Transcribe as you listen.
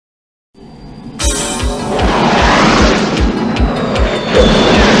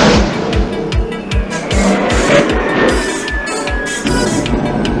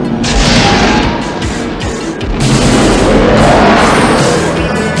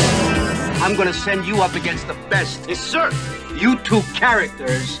I'm gonna send you up against the best. Yes, sir. You two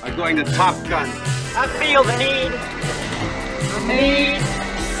characters are going to Top Gun. I feel the need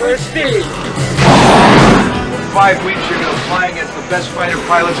for speed. For 5 weeks, you're gonna fly against the best fighter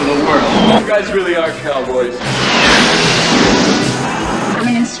pilots in the world. You guys really are cowboys. I'm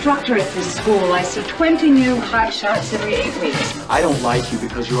an instructor at this school. I see 20 new hot shots every 8 weeks. I don't like you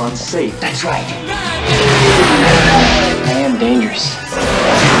because you're unsafe. That's right. I am dangerous.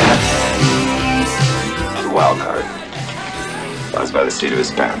 The wild card. Flies by the seat of his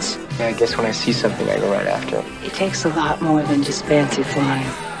pants. Yeah, I guess when I see something, I go right after it. It takes a lot more than just fancy flying.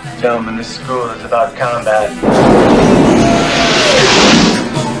 Gentlemen, this school is about combat.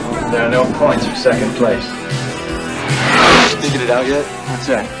 There are no points for second place. Figured it out yet? What's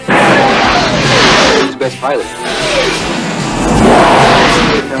that? Who's the best pilot?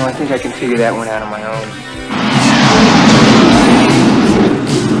 No, I think I can figure that one out on my own.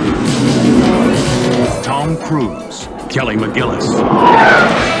 Tom Cruise, Kelly McGillis.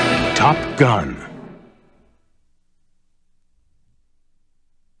 Top Gun.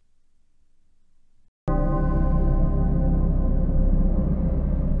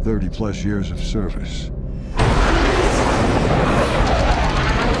 +30 years of service.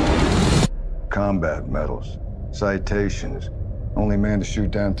 Combat medals, citations. Only man to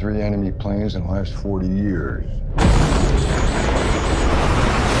shoot down 3 enemy planes in the last 40 years.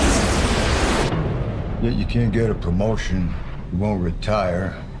 Yet you can't get a promotion, you won't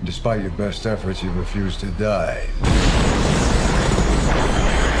retire. Despite your best efforts, you refuse to die.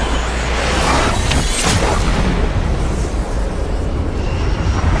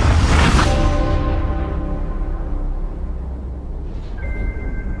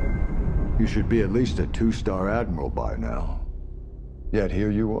 You should be at least a 2-star admiral by now. Yet here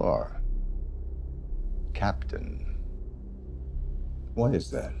you are. Captain. What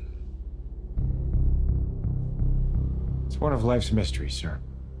is that? It's one of life's mysteries, sir.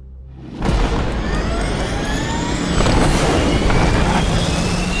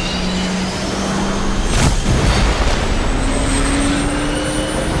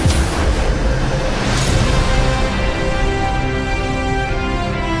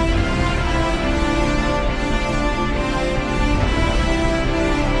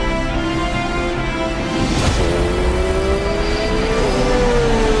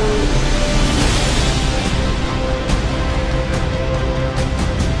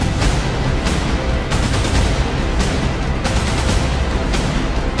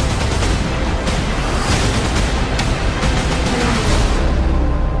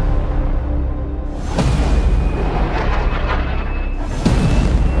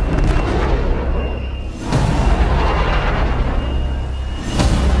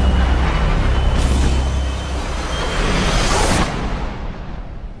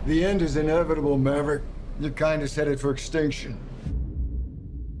 The end is inevitable, Maverick. Your kind is headed for extinction.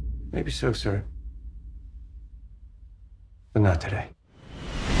 Maybe so, sir. But not today.